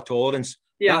window of tolerance.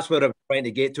 Yeah. That's where I was trying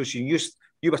to get to. So you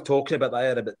were talking about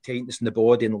that, about tightness in the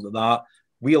body and all of that.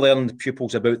 We learn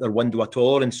pupils about their window of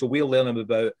tolerance. So we learn them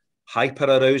about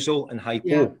hyperarousal and hypo.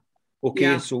 Yeah. Okay,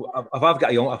 yeah. So if I've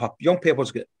got a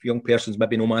young person's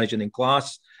maybe no managing in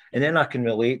class, and then I can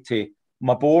relate to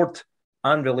my board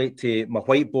and relate to my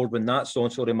whiteboard when that's on,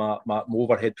 my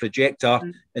overhead projector,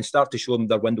 and start to show them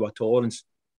their window of tolerance.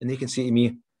 And they can say to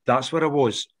me, that's where I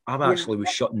was. I actually was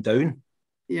shutting down.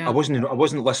 Yeah. I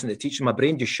wasn't listening to teaching. My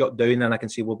brain just shut down, and I can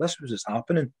say, well, this was what's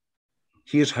happening.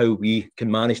 Here's how we can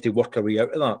manage to work our way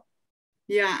out of that.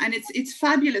 Yeah, and it's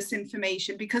fabulous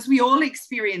information, because we all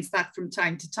experience that from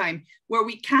time to time, where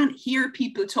we can't hear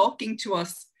people talking to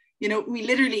us. You know, we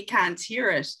literally can't hear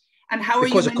it. And how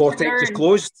because are you going to learn? Because the cortex is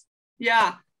closed.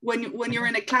 Yeah, when you're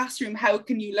in a classroom, how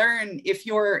can you learn if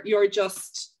you're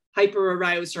just hyper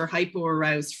aroused or hypo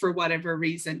aroused for whatever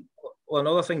reason? Well,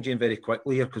 another thing, Jane, very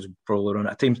quickly here, because we're probably running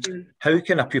out of time. How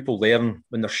can a pupil learn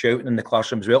when they're shouting in the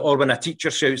classroom as well, or when a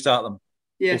teacher shouts at them?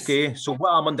 Yes. Okay, so what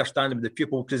I'm understanding with the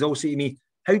pupil, because they'll say to me,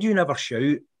 how do you never shout?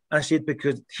 And I said,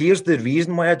 because here's the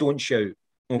reason why I don't shout,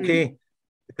 okay?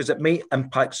 Because it might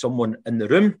impact someone in the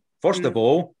room, first of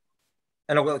all,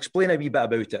 and I will explain a wee bit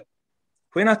about it.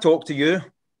 When I talk to you,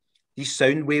 these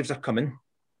sound waves are coming,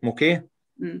 okay?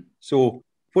 So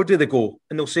where do they go?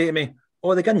 And they'll say to me,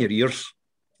 oh, they get in your ears.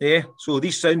 Yeah, so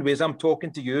these sound waves, I'm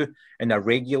talking to you in a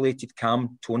regulated,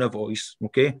 calm tone of voice,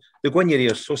 okay? They go in your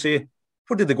ears. So say,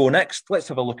 where do they go next? Let's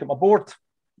have a look at my board.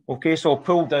 Okay, so I'll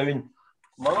pull down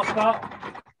my other part,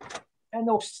 and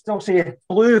they'll say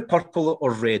blue, purple,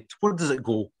 or red. Where does it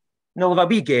go? And they'll have a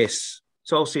wee guess.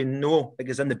 So I'll say, no, it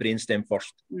goes in the brainstem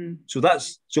first.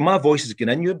 So my voice is going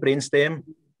in your brainstem.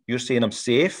 You're saying I'm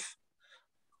safe.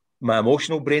 My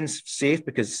emotional brain's safe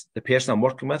because the person I'm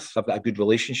working with, I've got a good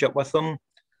relationship with them.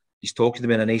 He's talking to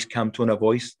me in a nice, calm tone of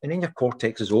voice. And then your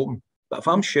cortex is open. But if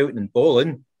I'm shouting and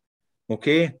bawling,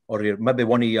 okay, or you're maybe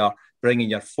one of you bringing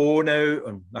your phone out,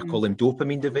 and I call them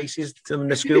dopamine devices to them in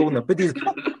the school. And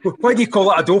why do you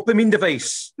call it a dopamine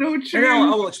device? So true.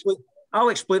 And I'll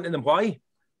explain to them why.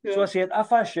 Yeah. So I said,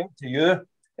 if I shout to you,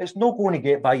 it's not going to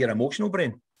get by your emotional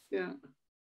brain. Yeah.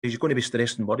 Because you're going to be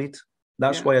stressed and worried.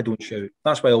 That's why I don't shout.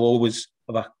 That's why I'll always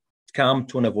have a calm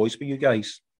tone of voice with you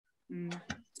guys.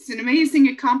 It's an amazing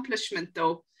accomplishment,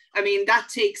 though. I mean, that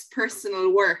takes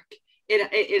personal work.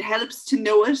 It helps to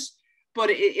know it,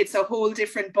 but it's a whole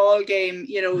different ball game,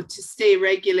 you know, to stay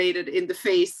regulated in the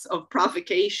face of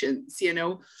provocations, you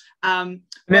know. And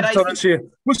then I say,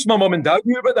 what's my mum and dad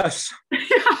knew about this?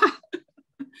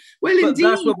 Well, but indeed.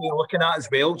 That's what we're looking at as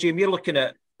well, Jamie. You're looking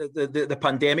at the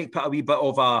pandemic, put a wee bit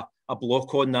of a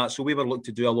block on that. So we were looking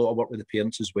to do a lot of work with the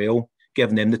parents as well,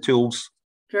 giving them the tools.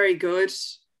 Very good.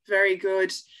 Very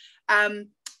good.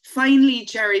 Finally,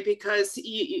 Gerry, because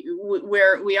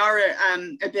we are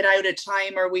a bit out of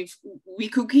time, or we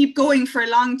could keep going for a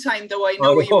long time, though I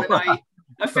know you and I,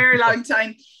 a fair long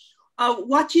time.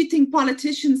 What do you think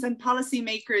politicians and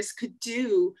policymakers could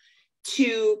do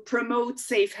to promote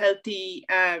safe, healthy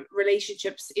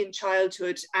relationships in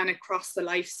childhood and across the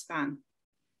lifespan?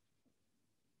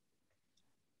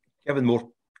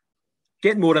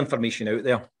 Getting more information out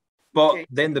there. But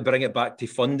then they bring it back to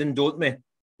funding, don't they?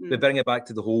 They bring it back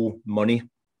to the whole money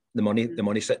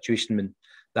situation, and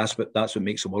that's what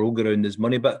makes the world go round, is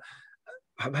money. But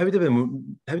how do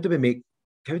we make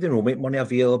money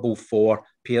available for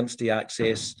parents to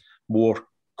access more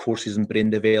courses in brain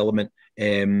development,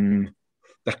 their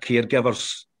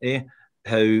caregivers,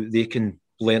 how they can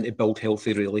learn to build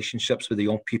healthy relationships with the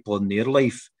young people in their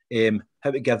life,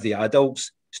 how to give the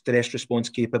adults stress response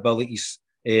capabilities.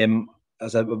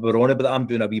 As we're on about that, I'm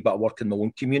doing a wee bit of work in my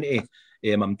own community.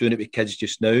 I'm doing it with kids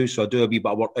just now, so I do a wee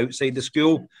bit of work outside the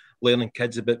school, learning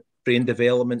kids about brain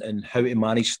development and how to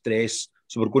manage stress.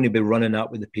 So we're going to be running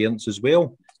that with the parents as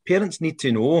well. Parents need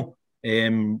to know,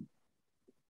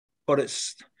 but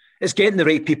it's getting the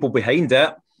right people behind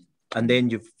it, and then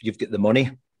you've got the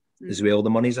money as well. The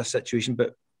money's a situation,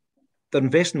 but they're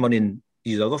investing money in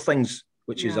these other things,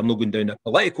 which is, I'm not going down a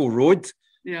political road,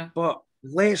 but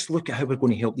let's look at how we're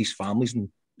going to help these families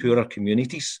in poorer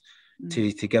communities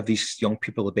to give these young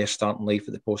people the best start in life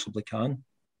that they possibly can.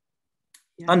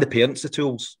 and the parents the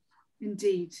tools.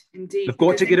 Indeed, indeed. We've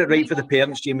got to get it right for the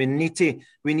parents, Jane. We need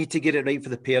to get it right for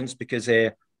the parents, because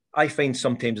I find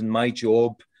sometimes in my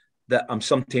job that I'm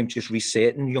sometimes just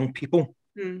resetting young people.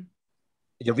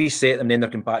 You reset them, then they're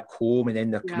going back home, and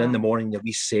then they're coming in the morning, you're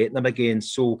resetting them again.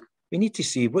 So we need to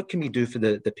see what can we do for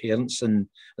the parents and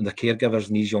the caregivers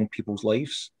in these young people's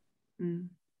lives.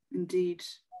 Indeed,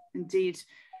 indeed.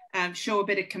 Show a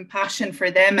bit of compassion for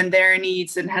them and their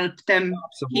needs, and help them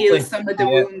heal some of the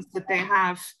wounds that they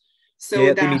have.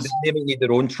 So they may need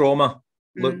their own trauma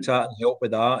looked at and help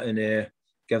with that, and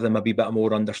give them a wee bit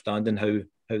more understanding how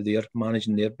they're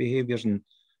managing their behaviours, and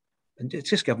it's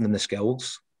just giving them the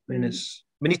skills. I mean,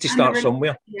 we need to start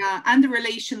somewhere. Yeah, and the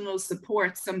relational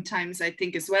support sometimes, I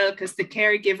think, as well, because the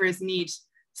caregivers need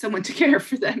someone to care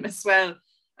for them as well,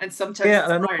 and sometimes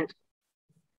it's hard.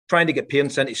 Trying to get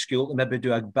parents into school to maybe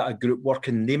do a bit of group work,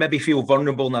 and they maybe feel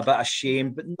vulnerable and a bit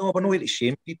ashamed, but no, we're not here to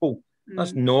shame people.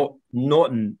 That's not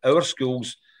in our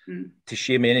schools to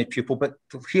shame any pupil, but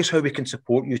here's how we can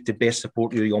support you to best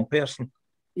support your young person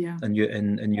and you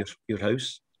in your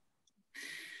house.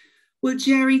 Well,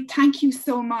 Gerry, thank you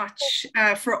so much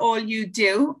for all you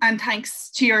do, and thanks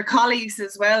to your colleagues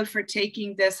as well for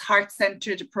taking this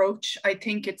heart-centered approach. I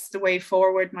think it's the way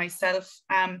forward myself.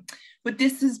 But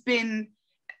this has been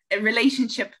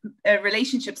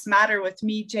Relationships Matter with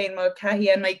me, Jane Mulcahy,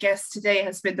 and my guest today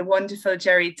has been the wonderful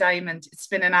Gerry Diamond. It's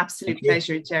been an absolute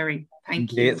pleasure, Gerry.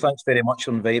 Thank you. Thanks very much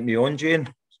for inviting me on, Jane.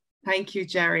 Thank you,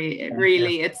 Gerry.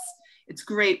 It's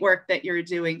great work that you're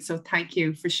doing. So thank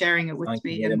you for sharing it with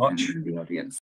me and the audience.